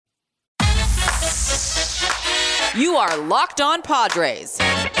You are Locked On Padres,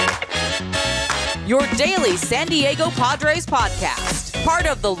 your daily San Diego Padres podcast. Part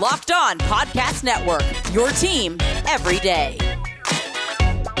of the Locked On Podcast Network, your team every day.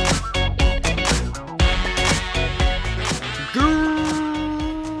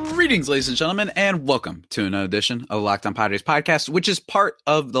 Greetings, ladies and gentlemen, and welcome to another edition of the Locked On Padres podcast, which is part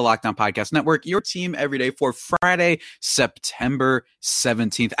of the Locked On Podcast Network, your team every day for Friday, September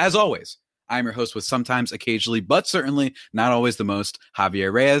 17th. As always, I'm your host with sometimes, occasionally, but certainly not always the most,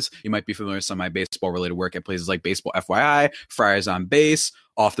 Javier Reyes. You might be familiar with some of my baseball-related work at places like Baseball FYI, Friars on Base,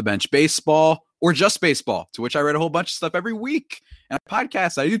 Off the Bench Baseball, or Just Baseball, to which I write a whole bunch of stuff every week. And I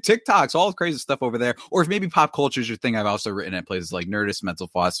podcast, I do TikToks, all the crazy stuff over there. Or if maybe pop culture is your thing, I've also written at places like Nerdist, Mental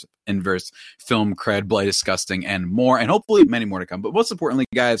Floss, Inverse, Film Cred, Bloody Disgusting, and more. And hopefully many more to come. But most importantly,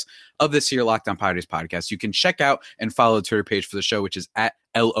 guys, of this here Locked On Padres podcast, you can check out and follow the Twitter page for the show, which is at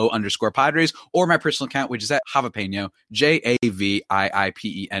LO_Padres, or my personal account, which is at Javapeno, JAVIIPENO,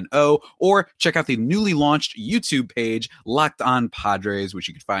 or check out the newly launched YouTube page, Locked On Padres, which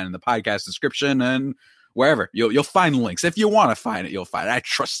you can find in the podcast description and wherever. You'll find links. If you want to find it, you'll find it. I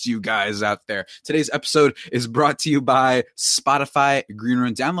trust you guys out there. Today's episode is brought to you by Spotify Green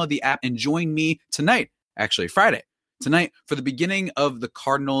Room. Download the app and join me tonight, actually Friday, tonight for the beginning of the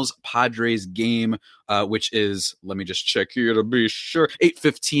Cardinals-Padres game, which is, let me just check here to be sure,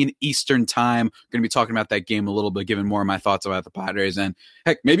 8:15 Eastern time. Going to be talking about that game a little bit, giving more of my thoughts about the Padres. And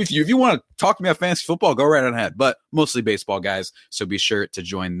heck, maybe if you want to talk to me about fantasy football, go right ahead. But mostly baseball, guys, so be sure to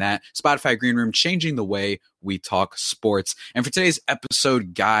join that. Spotify Green Room, changing the way we talk sports. And for today's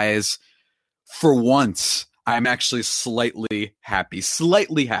episode, guys, for once, I'm actually slightly happy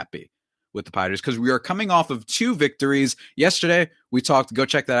with the Padres, because we are coming off of two victories. Yesterday, we talked, go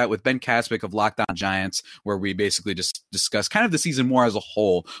check that out, with Ben Kaspick of Locked On Giants, where we basically just discussed kind of the season more as a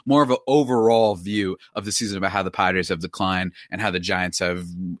whole, more of an overall view of the season about how the Padres have declined and how the Giants have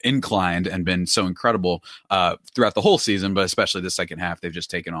inclined and been so incredible throughout the whole season, but especially the second half, they've just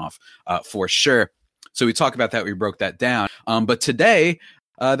taken off for sure. So we talk about that, we broke that down. But today,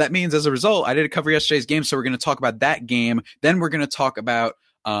 that means as a result, I didn't cover yesterday's game, so we're going to talk about that game. Then we're going to talk about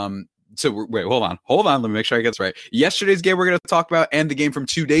wait, hold on. Let me make sure I get this right. Yesterday's game we're going to talk about, and the game from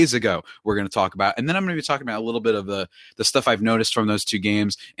 2 days ago we're going to talk about. And then I'm going to be talking about a little bit of the stuff I've noticed from those two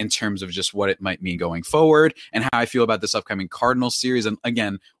games in terms of just what it might mean going forward and how I feel about this upcoming Cardinals series. And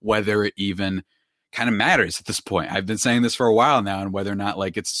again, whether it even kind of matters at this point. I've been saying this for a while now, and whether or not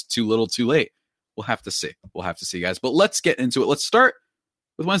like it's too little too late. We'll have to see. Guys. But let's get into it. Let's start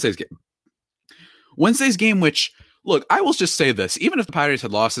with Wednesday's game. Which, look, I will just say this. Even if the Padres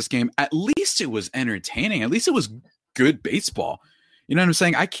had lost this game, at least it was entertaining. At least it was good baseball. You know what I'm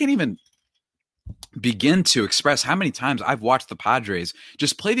saying? I can't even begin to express how many times I've watched the Padres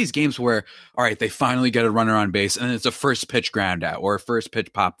just play these games where, all right, they finally get a runner on base and it's a first pitch ground out or a first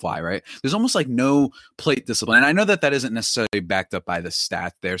pitch pop fly, right? There's almost like no plate discipline. And I know that isn't necessarily backed up by the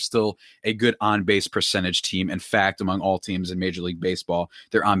stat. They're still a good on-base percentage team. In fact, among all teams in Major League Baseball,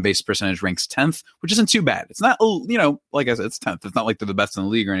 their on-base percentage ranks 10th, which isn't too bad. It's not, like I said, it's 10th. It's not like they're the best in the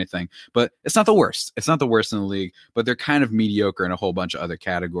league or anything, but it's not the worst. It's not the worst in the league, but they're kind of mediocre in a whole bunch of other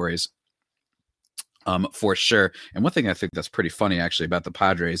categories. For sure. And one thing I think that's pretty funny actually about the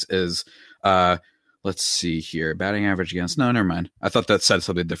Padres is, let's see here, batting average against. No, never mind. I thought that said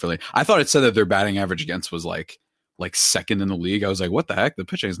something differently. I thought it said that their batting average against was like second in the league. I was like, what the heck? The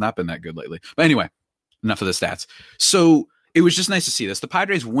pitching has not been that good lately. But anyway, enough of the stats. So it was just nice to see this. The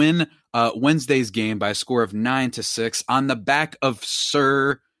Padres win Wednesday's game by a score of 9-6 on the back of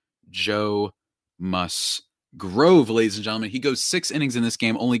Sir Joe Musgrove, ladies and gentlemen. He goes 6 innings in this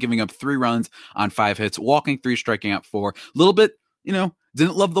game, only giving up 3 runs on 5 hits, walking 3, striking out 4. A little bit,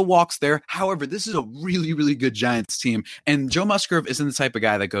 didn't love the walks there. However, this is a really, really good Giants team. And Joe Musgrove isn't the type of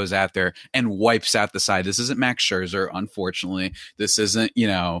guy that goes out there and wipes out the side. This isn't Max Scherzer, unfortunately. This isn't,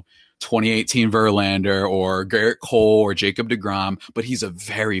 2018 Verlander or Garrett Cole or Jacob deGrom, but he's a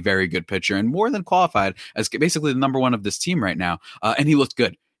very, very good pitcher and more than qualified as basically the number one of this team right now. And he looked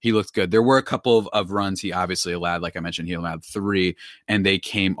good. There were a couple of runs he obviously allowed. Like I mentioned, he allowed 3, and they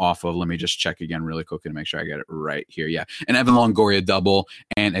came off of, let me just check again really quickly to make sure I get it right here. Yeah. An Evan Longoria double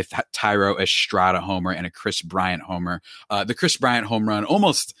and a Thairo Estrada homer and a Chris Bryant homer. The Chris Bryant home run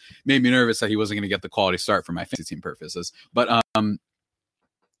almost made me nervous that he wasn't going to get the quality start for my fantasy team purposes. But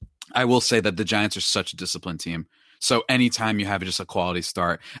I will say that the Giants are such a disciplined team. So anytime you have just a quality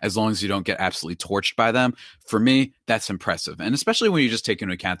start, as long as you don't get absolutely torched by them, for me, that's impressive. And especially when you just take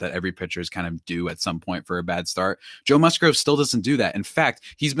into account that every pitcher is kind of due at some point for a bad start. Joe Musgrove still doesn't do that. In fact,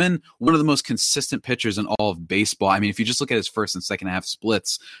 he's been one of the most consistent pitchers in all of baseball. I mean, if you just look at his first and second half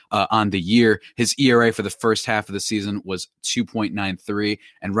splits on the year, his ERA for the first half of the season was 2.93,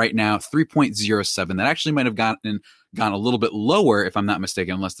 and right now 3.07. That actually might have gone a little bit lower, if I'm not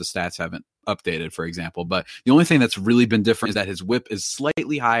mistaken, unless the stats haven't updated, for example. But the only thing that's really been different is that his whip is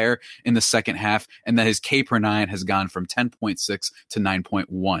slightly higher in the second half, and that his K per nine has gone from 10.6 to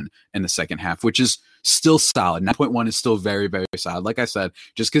 9.1 in the second half, which is still solid. 9.1 is still very, very solid. Like I said,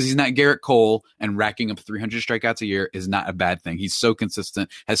 just because he's not Garrett Cole and racking up 300 strikeouts a year is not a bad thing. He's so consistent,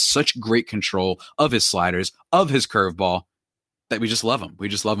 has such great control of his sliders, of his curveball, that we just love him. We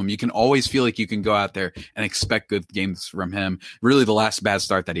just love him. You can always feel like you can go out there and expect good games from him. Really, the last bad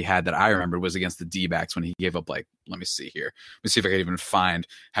start that he had that I remember was against the D-backs when he gave up, like, let me see here. Let me see if I can even find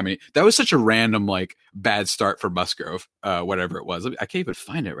how many. That was such a random, like, bad start for Musgrove, whatever it was. I can't even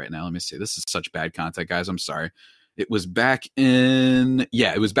find it right now. Let me see. This is such bad content, guys. I'm sorry. It was back in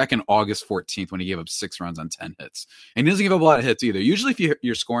August 14th when he gave up 6 runs on 10 hits. And he doesn't give up a lot of hits either. Usually if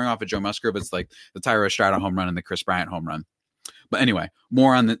you're scoring off of Joe Musgrove, it's like the Thairo Estrada home run and the Chris Bryant home run. But anyway,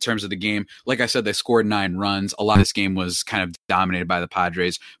 more on the terms of the game. Like I said, they scored 9 runs. A lot of this game was kind of dominated by the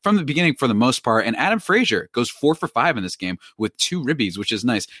Padres from the beginning for the most part. And Adam Frazier goes 4 for 5 in this game with 2 ribbies, which is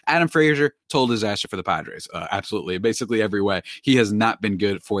nice. Adam Frazier, total disaster for the Padres. Absolutely. Basically every way. He has not been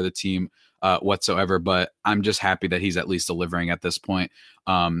good for the team whatsoever, but I'm just happy that he's at least delivering at this point.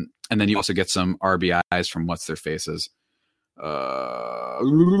 And then you also get some RBIs from what's their faces.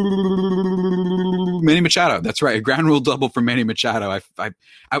 Manny Machado. That's right. A ground rule double for Manny Machado.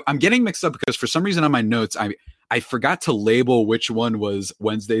 I'm getting mixed up because for some reason on my notes, I forgot to label which one was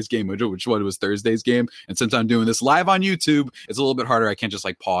Wednesday's game, which one was Thursday's game. And since I'm doing this live on YouTube, it's a little bit harder. I can't just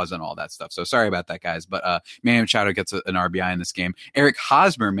like pause and all that stuff. So sorry about that, guys. But Manny Machado gets an RBI in this game. Eric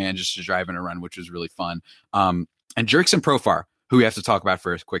Hosmer manages to drive in a run, which was really fun. And Jurickson Profar, who we have to talk about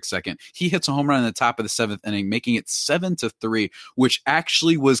for a quick second. He hits a home run in the top of the 7th inning, making it 7-3, which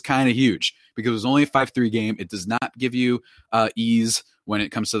actually was kind of huge because it was only a 5-3 game. It does not give you ease when it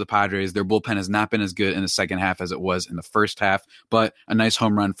comes to the Padres. Their bullpen has not been as good in the second half as it was in the first half, but a nice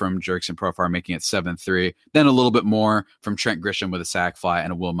home run from Jurickson Profar, making it 7-3. Then a little bit more from Trent Grisham with a sac fly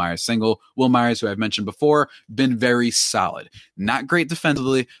and a Will Myers single. Will Myers, who I've mentioned before, been very solid. Not great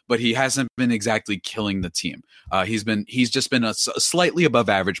defensively, but he hasn't been exactly killing the team. He's just been a slightly above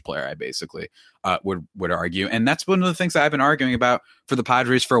average player, I basically would argue. And that's one of the things that I've been arguing about for the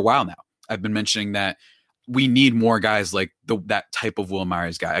Padres for a while now. I've been mentioning that we need more guys like that type of Will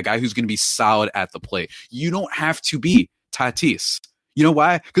Myers guy, a guy who's going to be solid at the plate. You don't have to be Tatis. You know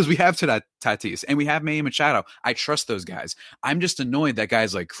why? Because we have Tatis and we have Manny Machado. I trust those guys. I'm just annoyed that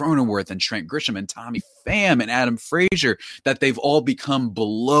guys like Cronenworth and Trent Grisham and Tommy Pham and Adam Frazier, that they've all become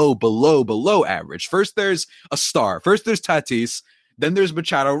below average. First there's a star. First there's Tatis. Then there's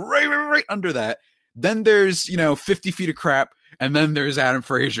Machado right under that. Then there's, 50 feet of crap. And then there's Adam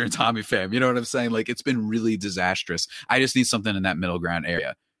Frazier and Tommy Pham. You know what I'm saying? Like, it's been really disastrous. I just need something in that middle ground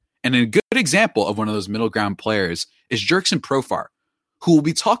area. And a good example of one of those middle ground players is Jurickson Profar, who we'll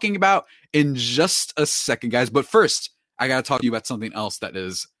be talking about in just a second, guys. But first, I got to talk to you about something else that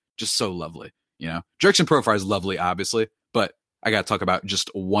is just so lovely. Jurickson Profar is lovely, obviously, but I got to talk about just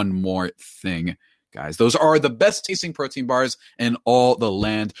one more thing, guys. Those are the best tasting protein bars in all the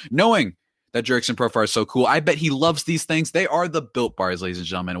land. Knowing that Jurickson Profar is so cool, I bet he loves these things. They are the Built Bars, ladies and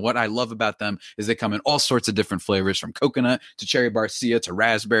gentlemen. What I love about them is they come in all sorts of different flavors, from coconut to cherry barcia to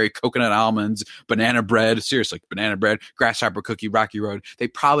raspberry, coconut almonds, banana bread, seriously, banana bread, grasshopper cookie, Rocky Road. They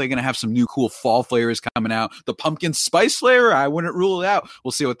probably going to have some new cool fall flavors coming out. The pumpkin spice flavor, I wouldn't rule it out.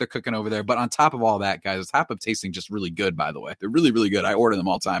 We'll see what they're cooking over there. But on top of all that, guys, on top of tasting just really good, by the way, they're really, really good. I order them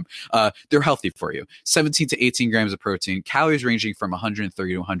all the time. They're healthy for you. 17 to 18 grams of protein, calories ranging from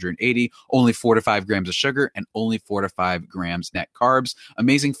 130 to 180, only 4 to 5 grams of sugar, and only 4 to 5 grams net carbs.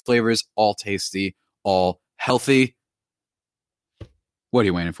 Amazing flavors, all tasty, all healthy. What are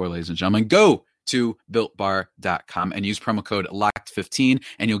you waiting for, ladies and gentlemen? Go to BuiltBar.com and use promo code LOCKED15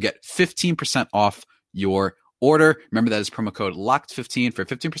 and you'll get 15% off your order. Remember, that is promo code LOCKED15 for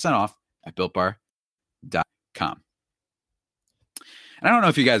 15% off at BuiltBar.com. And I don't know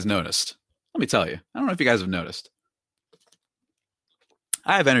if you guys noticed. Let me tell you. I don't know if you guys have noticed.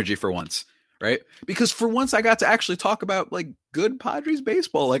 I have energy for once. Right? Because for once I got to actually talk about like good Padres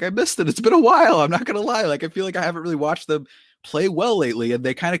baseball. Like, I missed it. It's been a while. I'm not going to lie. Like, I feel like I haven't really watched them play well lately. And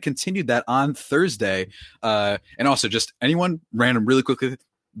they kind of continued that on Thursday. And also just anyone random really quickly,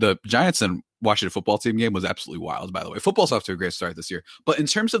 the Giants and Washington football team game was absolutely wild, by the way. Football's off to a great start this year. But in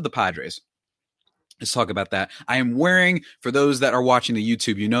terms of the Padres, let's talk about that. I am wearing, for those that are watching the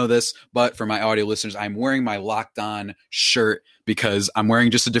YouTube, you know this, but for my audio listeners, I'm wearing my Locked On shirt because I'm wearing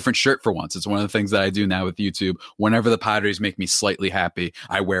just a different shirt for once. It's one of the things that I do now with YouTube. Whenever the Padres make me slightly happy,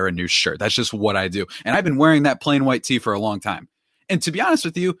 I wear a new shirt. That's just what I do. And I've been wearing that plain white tee for a long time. And to be honest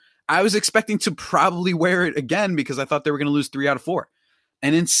with you, I was expecting to probably wear it again because I thought they were going to lose 3 out of 4.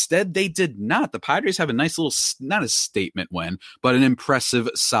 And instead, they did not. The Padres have a nice little, not a statement win, but an impressive,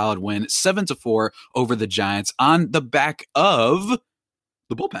 solid win, 7-4 over the Giants on the back of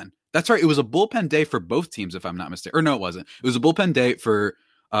the bullpen. That's right. It was a bullpen day for both teams, if I'm not mistaken. Or no, it wasn't. It was a bullpen day for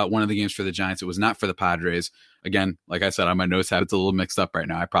one of the games for the Giants. It was not for the Padres. Again, like I said, on my notes have it's a little mixed up right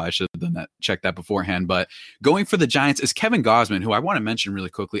now. I probably should have done that, checked that beforehand. But going for the Giants is Kevin Gausman, who I want to mention really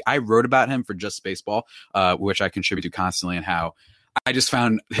quickly. I wrote about him for Just Baseball, which I contribute to constantly, and how I just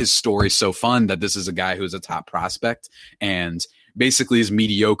found his story so fun that this is a guy who's a top prospect and basically is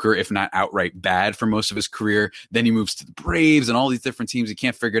mediocre, if not outright bad for most of his career. Then he moves to the Braves and all these different teams. He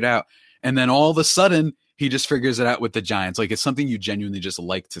can't figure it out. And then all of a sudden, he just figures it out with the Giants. Like, it's something you genuinely just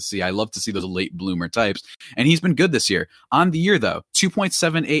like to see. I love to see those late bloomer types. And he's been good this year. On the year, though,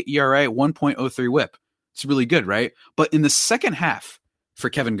 2.78 ERA, 1.03 whip. It's really good, right? But in the second half for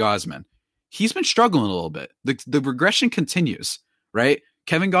Kevin Gausman, he's been struggling a little bit. The regression continues. Right?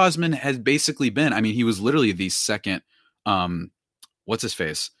 Kevin Gausman has basically been, I mean, he was literally the second, what's his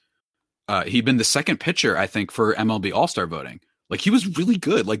face? He'd been the second pitcher, I think, for MLB All-Star voting. Like, he was really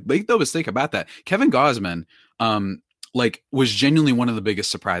good. Like, make no mistake about that. Kevin Gausman, was genuinely one of the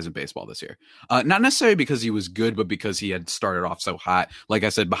biggest surprises in baseball this year. Not necessarily because he was good, but because he had started off so hot. Like I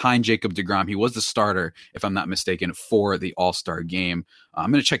said, behind Jacob deGrom, he was the starter, if I'm not mistaken, for the All-Star game.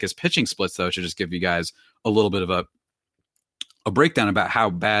 I'm going to check his pitching splits, though, to just give you guys a little bit of a breakdown about how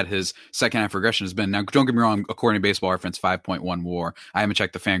bad his second half regression has been. Now, don't get me wrong, according to Baseball Reference, 5.1 WAR. I haven't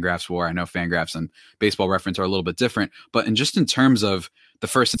checked the Fangraphs WAR. I know Fangraphs and Baseball Reference are a little bit different, but in terms of the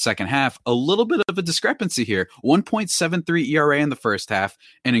first and second half, a little bit of a discrepancy here. 1.73 ERA in the first half,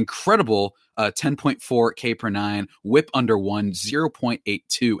 an incredible 10.4 K per 9, whip under 1,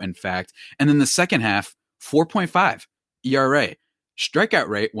 0.82 in fact, and then the second half, 4.5 ERA. Strikeout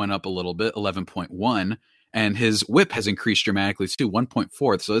rate went up a little bit, 11.1. And his whip has increased dramatically too,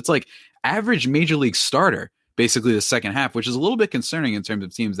 1.4. So it's like average major league starter, basically the second half, which is a little bit concerning in terms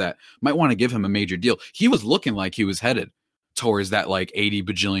of teams that might want to give him a major deal. He was looking like he was headed towards that like $80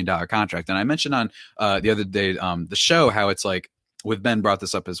 bajillion contract. And I mentioned on the other day, the show, how it's like, with Ben brought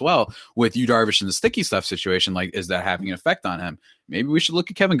this up as well, with Yu Darvish and the sticky stuff situation, like, is that having an effect on him? Maybe we should look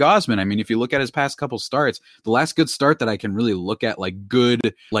at Kevin Gausman. I mean, if you look at his past couple starts, the last good start that I can really look at, like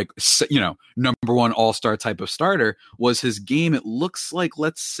good, like, number one all-star type of starter was his game. It looks like,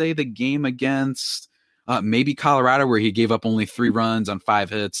 let's say the game against maybe Colorado, where he gave up only 3 runs on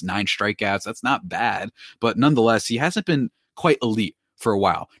 5 hits, 9 strikeouts. That's not bad, but nonetheless, he hasn't been quite elite for a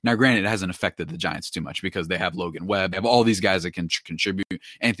while. Now, granted, it hasn't affected the Giants too much because they have Logan Webb, they have all these guys that can contribute.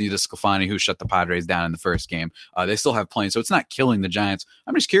 Anthony DeSclafani, who shut the Padres down in the first game. They still have plenty, so it's not killing the Giants.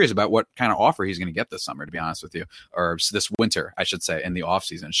 I'm just curious about what kind of offer he's going to get this summer, to be honest with you, or this winter, I should say, in the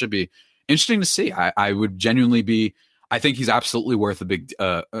offseason. It should be interesting to see. I would genuinely be, I think he's absolutely worth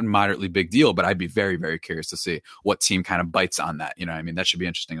a moderately big deal, but I'd be very, very curious to see what team kind of bites on that. You know what I mean? That should be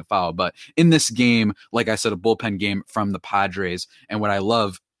interesting to follow. But in this game, like I said, a bullpen game from the Padres. And what I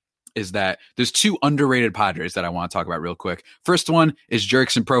love is that there's 2 underrated Padres that I want to talk about real quick. First one is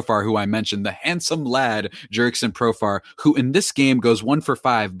Jurickson Profar, who I mentioned, the handsome lad, Jurickson Profar, who in this game goes 1 for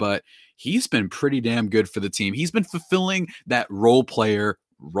 5, but he's been pretty damn good for the team. He's been fulfilling that role player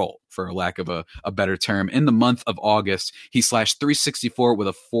role, for a lack of a better term. In the month of August, he slashed 364 with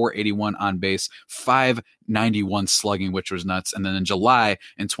a 481 on base, 591 slugging, which was nuts. And then in July,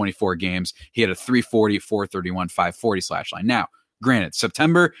 in 24 games, he had a 340, 431, 540 slash line. Now, granted,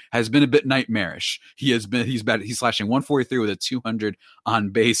 September has been a bit nightmarish. He's slashing 143 with a 200 on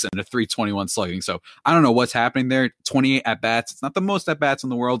base and a 321 slugging. So I don't know what's happening there. 28 at bats. It's not the most at bats in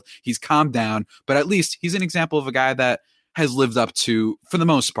the world. He's calmed down, but at least he's an example of a guy that has lived up to, for the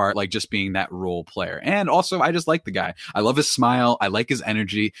most part, like just being that role player. And also, I just like the guy. I love his smile. I like his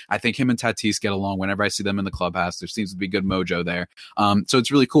energy. I think him and Tatis get along whenever I see them in the clubhouse. There seems to be good mojo there. So it's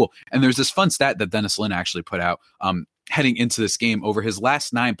really cool. And there's this fun stat that Dennis Lin actually put out heading into this game. Over his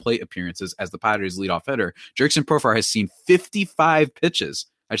last 9 plate appearances as the Padres leadoff hitter, Jurickson Profar has seen 55 pitches.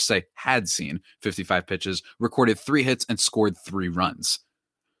 I should say had seen 55 pitches, recorded 3 hits, and scored 3 runs.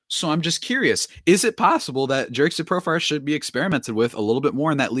 So I'm just curious, is it possible that Jurickson Profar should be experimented with a little bit more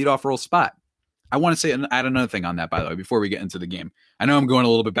in that leadoff role spot? I want to say add another thing on that, by the way, before we get into the game. I know I'm going a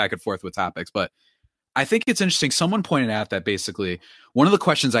little bit back and forth with topics, but I think it's interesting. Someone pointed out that basically one of the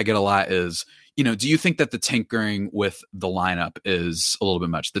questions I get a lot is, do you think that the tinkering with the lineup is a little bit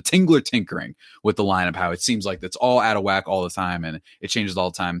much? The Tingler tinkering with the lineup, how it seems like it's all out of whack all the time and it changes all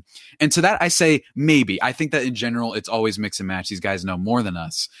the time. And to that, I say maybe. I think that in general, it's always mix and match. These guys know more than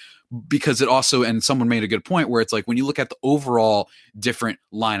us. Because it also, and someone made a good point where it's like when you look at the overall different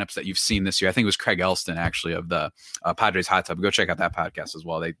lineups that you've seen this year, I think it was Craig Elston actually of the Padres Hot Tub. Go check out that podcast as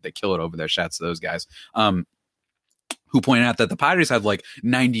well. They kill it over there. Shouts to those guys. Who pointed out that the Padres have like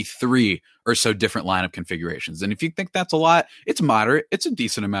 93 or so different lineup configurations. And if you think that's a lot, it's moderate. It's a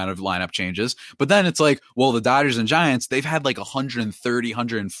decent amount of lineup changes. But then it's like, well, the Dodgers and Giants, they've had like 130,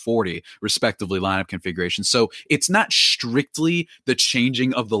 140 respectively lineup configurations. So it's not strictly the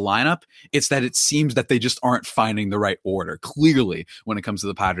changing of the lineup. It's that it seems that they just aren't finding the right order. Clearly, when it comes to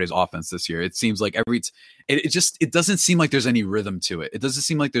the Padres offense this year, it seems like it doesn't seem like there's any rhythm to it. It doesn't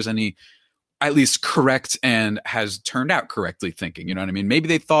seem like there's any at least correct and has turned out correctly thinking. You know what I mean? Maybe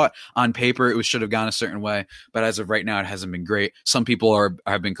they thought on paper it should have gone a certain way, but as of right now, it hasn't been great. Some people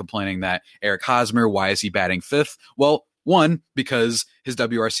have been complaining that Eric Hosmer, why is he batting fifth? Well, one, because his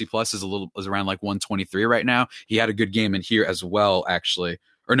WRC plus is around like 123 right now. He had a good game in here as well, actually.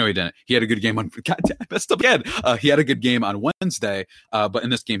 Or no, he didn't. He had a good game on. God damn, I messed up again. He had a good game on Wednesday, but in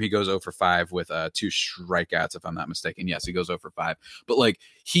this game he goes 0 for 5 with 2 strikeouts, if I'm not mistaken. Yes, he goes 0 for 5. But like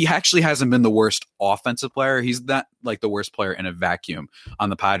he actually hasn't been the worst offensive player. He's not like the worst player in a vacuum on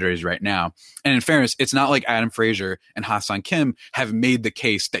the Padres right now. And in fairness, it's not like Adam Frazier and Ha-Seong Kim have made the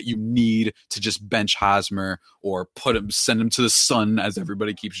case that you need to just bench Hosmer or send him to the sun, as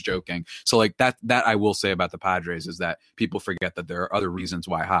everybody keeps joking. So like that I will say about the Padres is that people forget that there are other reasons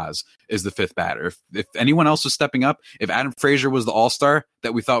why Haas is the fifth batter. If anyone else was stepping up, if Adam Frazier was the all-star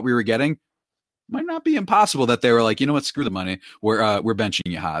that we thought we were getting, might not be impossible that they were like, you know what, screw the money. We're benching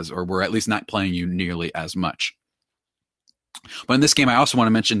you, Haas, or we're at least not playing you nearly as much. But in this game, I also want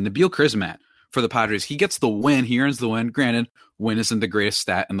to mention Nabil Crismatt for the Padres. He gets the win. He earns the win. Granted, win isn't the greatest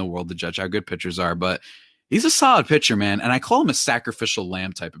stat in the world to judge how good pitchers are, but he's a solid pitcher, man, and I call him a sacrificial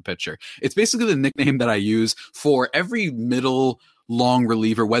lamb type of pitcher. It's basically the nickname that I use for every middle long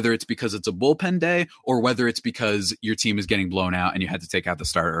reliever, whether it's because it's a bullpen day or whether it's because your team is getting blown out and you had to take out the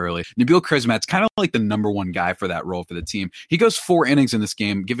starter early. Nabil Crismatt's kind of like the number one guy for that role for the team. He goes 4 innings in this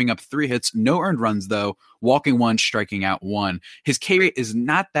game, giving up 3 hits, no earned runs though, walking 1, striking out 1. His K rate is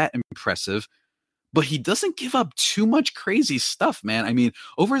not that impressive, but he doesn't give up too much crazy stuff, man. I mean,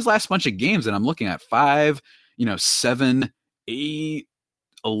 over his last bunch of games, and I'm looking at 5, 7, 8,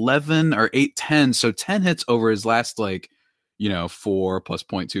 11, or 8, 10. So 10 hits over his last 4 plus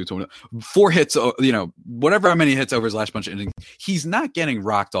 0.2, 4 hits, whatever how many hits over his last bunch of innings. He's not getting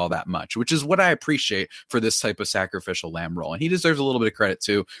rocked all that much, which is what I appreciate for this type of sacrificial lamb role. And he deserves a little bit of credit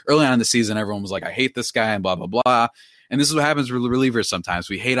too. Early on in the season, everyone was like, I hate this guy and blah, blah, blah. And this is what happens with relievers sometimes.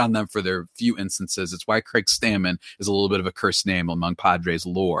 We hate on them for their few instances. It's why Craig Stammen is a little bit of a cursed name among Padres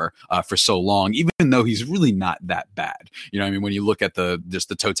lore for so long, even though he's really not that bad. You know what I mean? When you look at just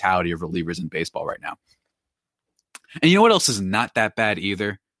the totality of relievers in baseball right now. And you know what else is not that bad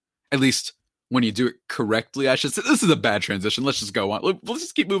either? At least when you do it correctly, I should say. This is a bad transition. Let's just go on. Let's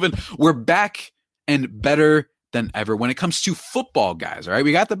just keep moving. We're back and better than ever when it comes to football, guys. All right,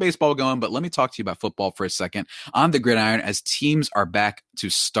 we got the baseball going, but let me talk to you about football for a second on the gridiron as teams are back to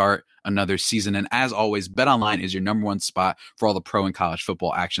start another season. And as always, BetOnline is your number one spot for all the pro and college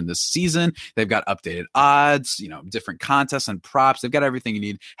football action this season. They've got updated odds, different contests and props. They've got everything you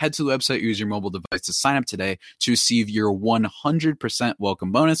need. Head to the website, use your mobile device to sign up today to receive your 100%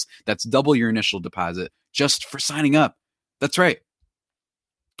 welcome bonus. That's double your initial deposit just for signing up. That's right.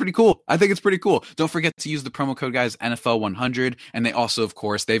 Pretty cool. I think it's pretty cool. Don't forget to use the promo code, guys, NFL 100. And they also, of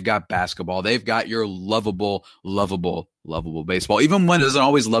course, they've got basketball. They've got your lovable baseball. Even when it doesn't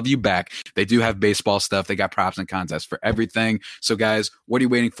always love you back, they do have baseball stuff. They got props and contests for everything. So, guys, what are you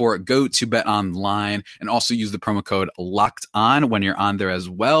waiting for? Go to BetOnline and also use the promo code LOCKEDON when you're on there as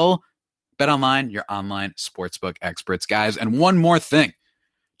well. BetOnline, your online sportsbook experts, guys. And one more thing.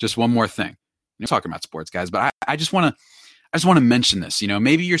 Just one more thing. I'm talking about sports, guys, but I just want to mention this.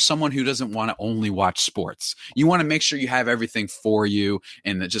 Maybe you're someone who doesn't want to only watch sports. You want to make sure you have everything for you,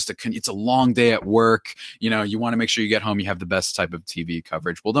 and it's a long day at work. You want to make sure you get home, you have the best type of TV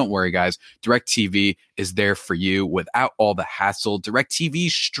coverage. Well, don't worry, guys. DirecTV is there for you without all the hassle. DirecTV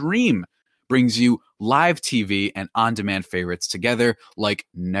Stream brings you live TV and on-demand favorites together like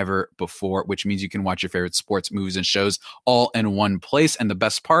never before, which means you can watch your favorite sports, movies, and shows all in one place. And the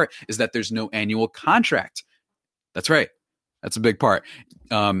best part is that there's no annual contract. That's right. That's a big part.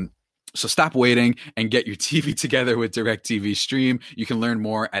 So stop waiting and get your TV together with DirecTV Stream. You can learn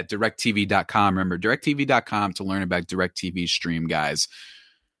more at directtv.com. Remember, directtv.com to learn about DirecTV Stream, guys.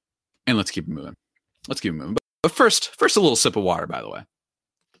 And let's keep it moving. But first, a little sip of water, by the way.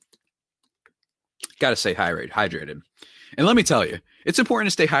 Got to stay hydrated. And let me tell you, it's important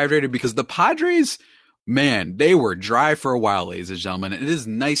to stay hydrated because the Padres, man, they were dry for a while, ladies and gentlemen. It is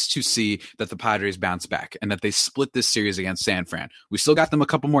nice to see that the Padres bounce back and that they split this series against San Fran. We still got them a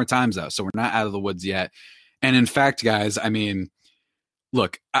couple more times, though, so we're not out of the woods yet. And in fact, guys, I mean,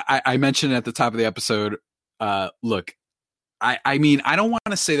 look, I mentioned at the top of the episode, look, I mean, I don't want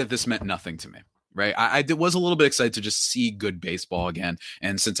to say that this meant nothing to me. Right. I was a little bit excited to just see good baseball again.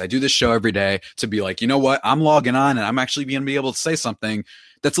 And since I do this show every day, to be like, you know what, I'm logging on and I'm actually going to be able to say something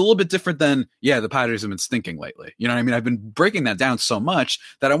that's a little bit different than, yeah, the Padres have been stinking lately. You know what I mean? I've been breaking that down so much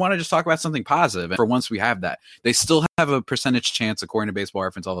that I want to just talk about something positive. And for once we have that, they still have a percentage chance, according to Baseball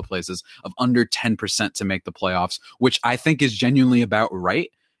Reference, all the places, of under 10% to make the playoffs, which I think is genuinely about right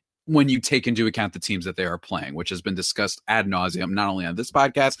when you take into account the teams that they are playing, which has been discussed ad nauseum, not only on this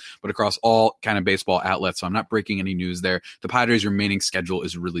podcast, but across all kind of baseball outlets. So I'm not breaking any news there. The Padres' remaining schedule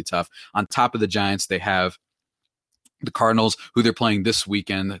is really tough. On top of the Giants, they have the Cardinals, who they're playing this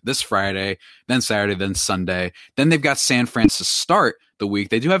weekend, this Friday, then Saturday, then Sunday. Then they've got San Fran to start the week.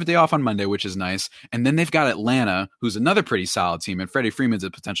 They do have a day off on Monday, which is nice. And then they've got Atlanta, who's another pretty solid team, and Freddie Freeman's a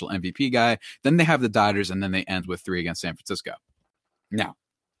potential MVP guy. Then they have the Dodgers, and then they end with 3 against San Francisco. Now,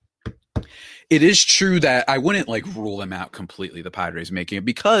 it is true that I wouldn't like rule them out completely, the Padres making it,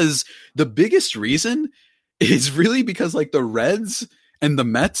 because the biggest reason is really because like the Reds and the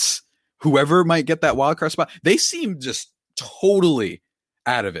Mets, whoever might get that wild card spot, they seem just totally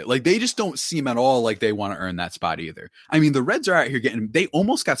out of it. Like they just don't seem at all like they want to earn that spot either. I mean, the Reds are out here they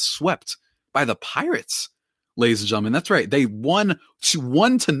almost got swept by the Pirates, ladies and gentlemen. That's right. They won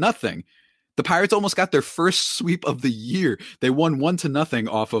 1-0. The Pirates almost got their first sweep of the year. They won 1-0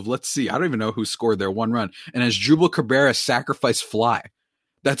 off of, let's see, I don't even know who scored their one run. And as Jubal Cabrera sacrificed fly.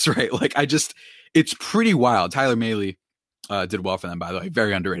 That's right. Like it's pretty wild. Tyler Mahle did well for them, by the way.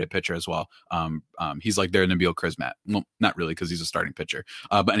 Very underrated pitcher as well. He's like their Nabil Crismatt. Well, not really, because he's a starting pitcher.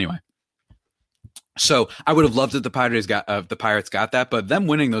 But anyway. So I would have loved it the Pirates got that, but them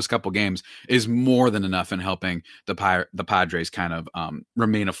winning those couple games is more than enough in helping the Padres kind of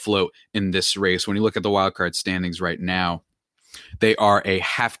remain afloat in this race. When you look at the wild card standings right now, they are a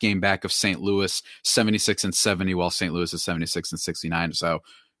half game back of St. Louis, 76-70, while St. Louis is 76-69. So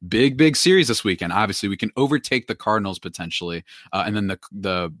big series this weekend. Obviously, we can overtake the Cardinals potentially, and then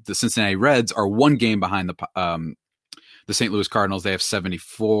the Cincinnati Reds are 1 game behind the St. Louis Cardinals. They have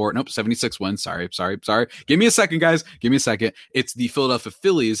 76 wins. Sorry. Give me a second, guys. Give me a second. It's the Philadelphia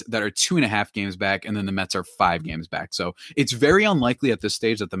Phillies that are 2.5 games back, and then the Mets are 5 games back. So it's very unlikely at this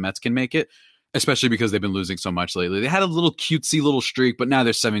stage that the Mets can make it, especially because they've been losing so much lately. They had a little cutesy little streak, but now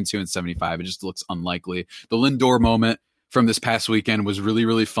they're 72-75. It just looks unlikely. The Lindor moment from this past weekend was really,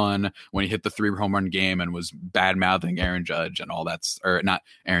 really fun when he hit the 3 home run game and was bad mouthing Aaron Judge and all that, or not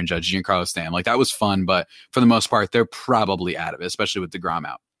Aaron Judge, Giancarlo Stanton. Like that was fun, but for the most part, they're probably out of it, especially with DeGrom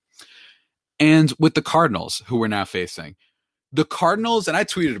out. And with the Cardinals, who we're now facing, the Cardinals, and I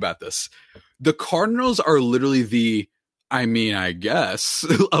tweeted about this, the Cardinals are literally I guess,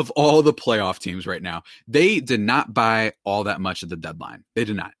 of all the playoff teams right now. They did not buy all that much at the deadline. They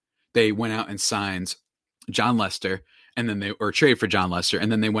did not. They went out and signed John Lester, and then they trade for John Lester,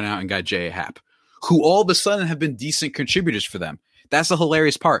 and then they went out and got J.A. Happ, who all of a sudden have been decent contributors for them. That's the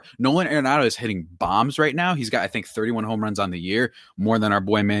hilarious part. Nolan Arenado is hitting bombs right now. He's got, I think, 31 home runs on the year, more than our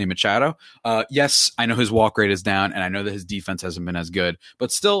boy Manny Machado. Yes, I know his walk rate is down, and I know that his defense hasn't been as good.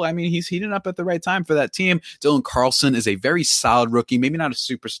 But still, I mean, he's heating up at the right time for that team. Dylan Carlson is a very solid rookie, maybe not a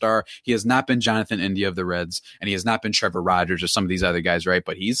superstar. He has not been Jonathan India of the Reds, and he has not been Trevor Rogers or some of these other guys, right?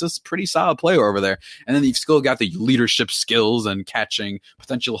 But he's a pretty solid player over there. And then you've still got the leadership skills and catching,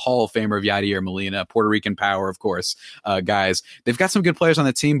 potential Hall of Famer of Yadier Molina, Puerto Rican power, of course, guys. They've got some good players on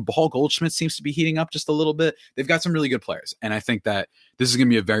the team. Paul Goldschmidt seems to be heating up just a little bit. They've got some really good players. And I think that this is going to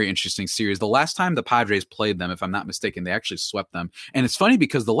be a very interesting series. The last time the Padres played them, if I'm not mistaken, they actually swept them. And it's funny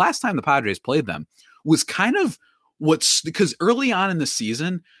because the last time the Padres played them was kind of because early on in the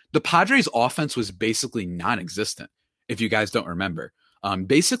season, the Padres offense was basically non-existent. If you guys don't remember,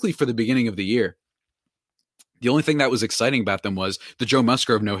 basically for the beginning of the year, the only thing that was exciting about them was the Joe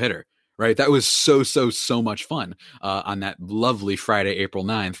Musgrove no-hitter. Right. That was so much fun on that lovely Friday, April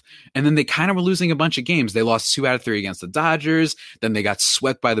 9th. And then they kind of were losing a bunch of games. They lost 2 out of 3 against the Dodgers. Then they got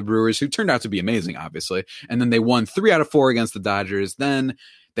swept by the Brewers, who turned out to be amazing, obviously. And then they won 3 out of 4 against the Dodgers. Then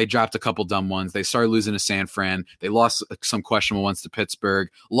They dropped a couple dumb ones. They started losing to San Fran. They lost some questionable ones to Pittsburgh,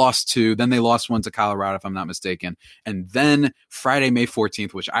 lost 2. Then they lost 1 to Colorado, if I'm not mistaken. And then Friday, May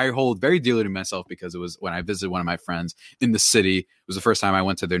 14th, which I hold very dearly to myself because it was when I visited one of my friends in the city. It was the first time I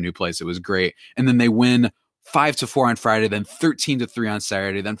went to their new place. It was great. And then they win 5-4 on Friday, then 13-3 on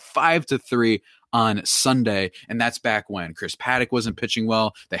Saturday, then 5-3 on Sunday. And that's back when Chris Paddock wasn't pitching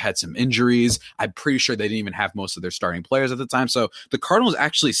well. They had some injuries. I'm pretty sure they didn't even have most of their starting players at the time. So the Cardinals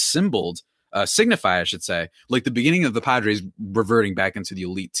actually signify, I should say, like the beginning of the Padres reverting back into the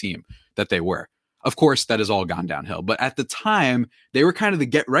elite team that they were. Of course, that has all gone downhill. But at the time, they were kind of the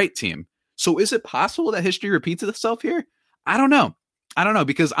get right team. So is it possible that history repeats itself here? I don't know,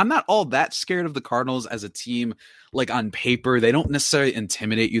 because I'm not all that scared of the Cardinals as a team. Like on paper, they don't necessarily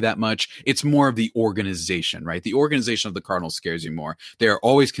intimidate you that much. It's more of the organization, right? The organization of the Cardinals scares you more. They are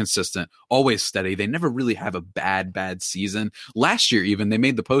always consistent, always steady. They never really have a bad season. Last year, even, they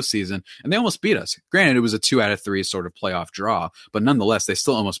made the postseason and they almost beat us. Granted, it was a 2 out of 3 sort of playoff draw, but nonetheless, they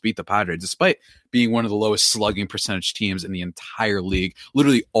still almost beat the Padres, despite being one of the lowest slugging percentage teams in the entire league.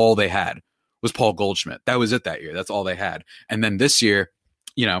 Literally all they had was Paul Goldschmidt. That was it that year. That's all they had. And then this year,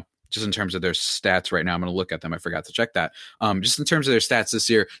 just in terms of their stats right now, I'm going to look at them. I forgot to check that. Just in terms of their stats this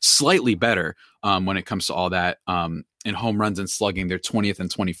year, slightly better when it comes to all that. In home runs and slugging, they're 20th and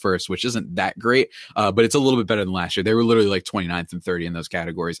 21st, which isn't that great, but it's a little bit better than last year. They were literally like 29th and 30 in those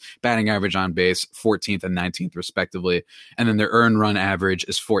categories. Batting average on base, 14th and 19th respectively. And then their earned run average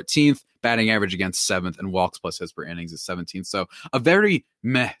is 14th, batting average against 7th, and walks plus hits per innings is 17th. So a very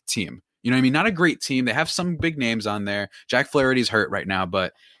meh team. You know what I mean? Not a great team. They have some big names on there. Jack Flaherty's hurt right now,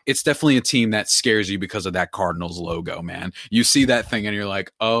 but it's definitely a team that scares you because of that Cardinals logo, man. You see that thing and you're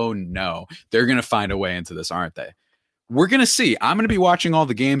like, oh no, they're going to find a way into this, aren't they? We're going to see. I'm going to be watching all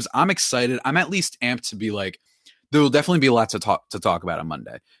the games. I'm excited. I'm at least amped to be like, there will definitely be a lot to talk about on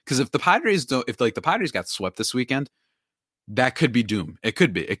Monday. Because if the Padres got swept this weekend, that could be doom. It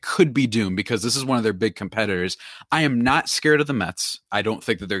could be doom because this is one of their big competitors. I am not scared of the Mets. I don't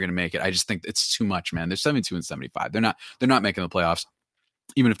think that they're going to make it. I just think it's too much, man. They're 72 and 75. They're not making the playoffs,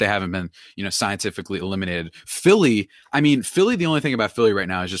 even if they haven't been, scientifically eliminated. Philly, the only thing about Philly right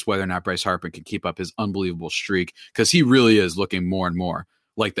now is just whether or not Bryce Harper can keep up his unbelievable streak, because he really is looking more and more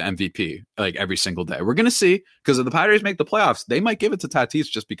like the MVP, like every single day. We're going to see, because if the Padres make the playoffs, they might give it to Tatis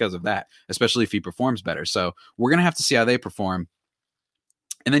just because of that, especially if he performs better. So we're going to have to see how they perform.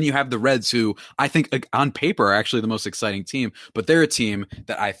 And then you have the Reds, who I think on paper are actually the most exciting team, but they're a team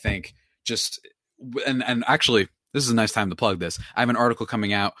that I think just, and actually, this is a nice time to plug this. I have an article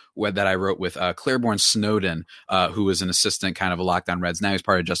coming out that I wrote with Claiborne Snowden, who is an assistant kind of a Locked On Reds. Now he's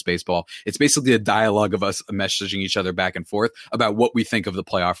part of Just Baseball. It's basically a dialogue of us messaging each other back and forth about what we think of the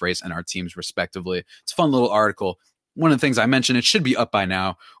playoff race and our teams respectively. It's a fun little article. One of the things I mentioned, it should be up by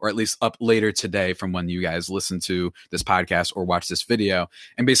now, or at least up later today from when you guys listen to this podcast or watch this video.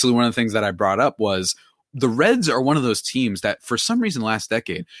 And basically one of the things that I brought up was the Reds are one of those teams that for some reason last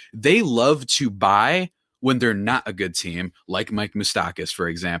decade, they love to buy when they're not a good team, like Mike Moustakas, for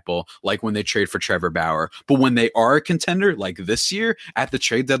example, like when they trade for Trevor Bauer. But when they are a contender, like this year at the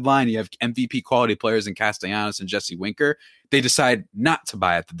trade deadline, you have MVP quality players in Castellanos and Jesse Winker, they decide not to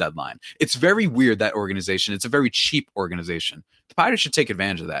buy at the deadline. It's very weird, that organization. It's a very cheap organization. The Pirates should take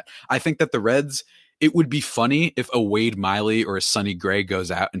advantage of that. I think that the Reds, it would be funny if a Wade Miley or a Sonny Gray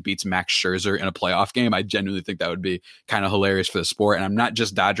goes out and beats Max Scherzer in a playoff game. I genuinely think that would be kind of hilarious for the sport. And I'm not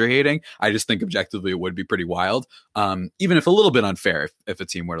just Dodger hating. I just think objectively it would be pretty wild. Even if a little bit unfair if a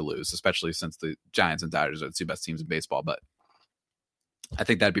team were to lose, especially since the Giants and Dodgers are the two best teams in baseball. But I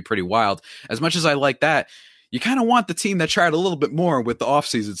think that'd be pretty wild. As much as I like that, you kind of want the team that tried a little bit more with the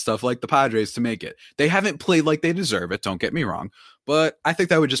offseason stuff like the Padres to make it. They haven't played like they deserve it, don't get me wrong. But I think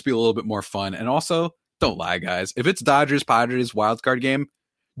that would just be a little bit more fun. And also, don't lie, guys. If it's Dodgers, Padres, wildcard game,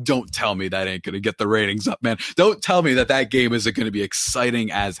 don't tell me that ain't going to get the ratings up, man. Don't tell me that game isn't going to be exciting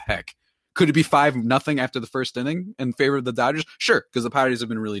as heck. Could it be 5-0 after the first inning in favor of the Dodgers? Sure, because the Padres have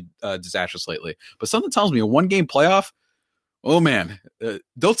been really disastrous lately. But something tells me a one-game playoff, oh, man,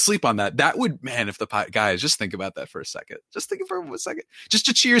 don't sleep on that. That would, man, if the guys, just think about that for a second. Just think for a second. Just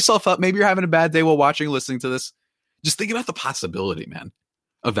to cheer yourself up. Maybe you're having a bad day while watching, listening to this. Just think about the possibility, man,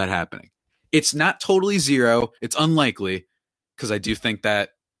 of that happening. It's not totally zero. It's unlikely, because I do think that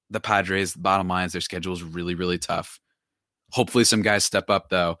the Padres, the bottom line is their schedule is really, really tough. Hopefully some guys step up,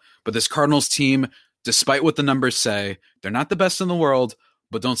 though. But this Cardinals team, despite what the numbers say, they're not the best in the world.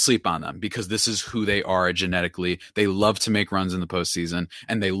 But don't sleep on them, because this is who they are genetically. They love to make runs in the postseason,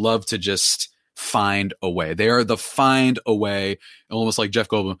 and they love to just find a way. They are the find a way, almost like Jeff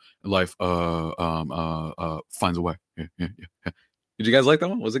Goldblum. Life finds a way. Yeah. Did you guys like that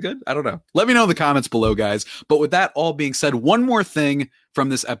one? Was it good? I don't know. Let me know in the comments below, guys. But with that all being said, one more thing from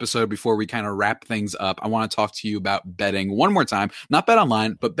this episode before we kind of wrap things up. I want to talk to you about betting one more time. Not Bet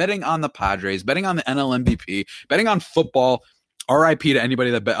Online, but betting on the Padres, betting on the NL MVP, betting on football. RIP to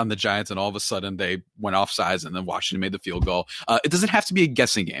anybody that bet on the Giants and all of a sudden they went offsides and then Washington made the field goal. It doesn't have to be a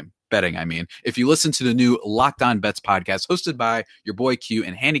guessing game. Betting, I mean. If you listen to the new Locked On Bets podcast hosted by your boy Q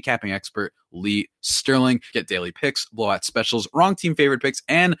and handicapping expert Lee Sterling, get daily picks, blowout specials, wrong team favorite picks,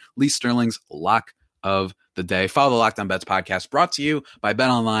 and Lee Sterling's lock of the day. Follow the Locked On Bets podcast brought to you by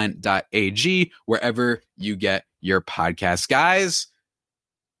betonline.ag, wherever you get your podcasts. Guys,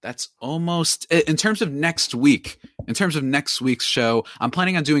 that's almost it. In terms of next week's show, I'm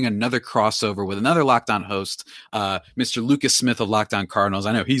planning on doing another crossover with another Locked On host, Mr. Lucas Smith of Locked On Cardinals.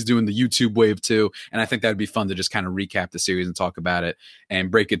 I know he's doing the YouTube wave too, and I think that would be fun to just kind of recap the series and talk about it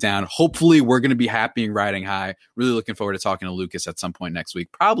and break it down. Hopefully, we're going to be happy and riding high. Really looking forward to talking to Lucas at some point next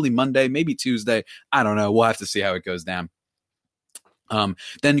week, probably Monday, maybe Tuesday. I don't know. We'll have to see how it goes down. Then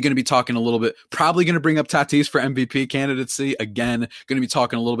you're going to be talking a little bit, probably going to bring up Tatis for MVP candidacy. Again, going to be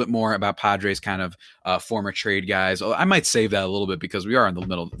talking a little bit more about Padres kind of former trade guys. I might save that a little bit because we are in the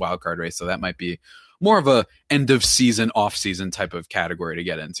middle of the wild card race. So that might be more of a end of season, off season type of category to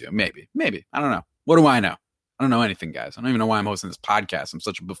get into. Maybe. I don't know. What do I know? I don't know anything, guys. I don't even know why I'm hosting this podcast. I'm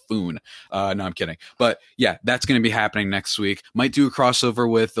such a buffoon. No, I'm kidding. But yeah, that's going to be happening next week. Might do a crossover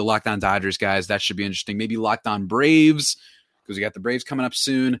with the Locked On Dodgers guys. That should be interesting. Maybe Locked On Braves, because we got the Braves coming up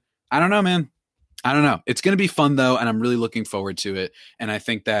soon. I don't know, man. I don't know. It's going to be fun, though, and I'm really looking forward to it. And I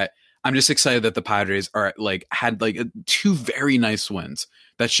think that I'm just excited that the Padres had two very nice wins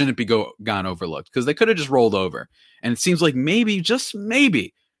that shouldn't be gone overlooked, because they could have just rolled over. And it seems like maybe, just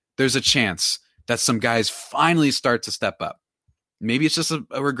maybe, there's a chance that some guys finally start to step up. Maybe it's just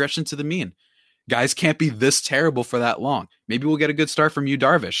a regression to the mean. Guys can't be this terrible for that long. Maybe we'll get a good start from Yu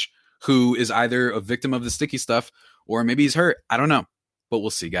Darvish, who is either a victim of the sticky stuff or maybe he's hurt. I don't know, but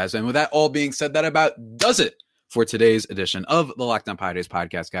we'll see, guys. And with that all being said, that about does it for today's edition of the Locked On Padres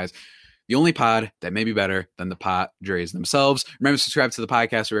podcast, guys. The only pod that may be better than the Padres themselves. Remember to subscribe to the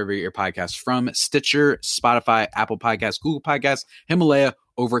podcast wherever you get your podcasts from: Stitcher, Spotify, Apple Podcasts, Google Podcasts, Himalaya,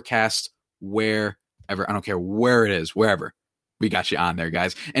 Overcast, wherever. I don't care where it is, wherever. We got you on there,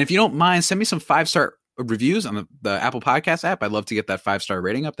 guys. And if you don't mind, send me some 5-star reviews on the Apple Podcast app. I'd love to get that 5-star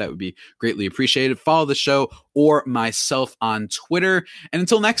rating up. That would be greatly appreciated. Follow the show or myself on Twitter. And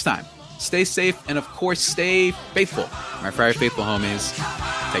until next time, stay safe and, of course, stay faithful. My Friars faithful homies,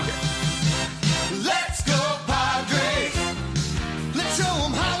 take care.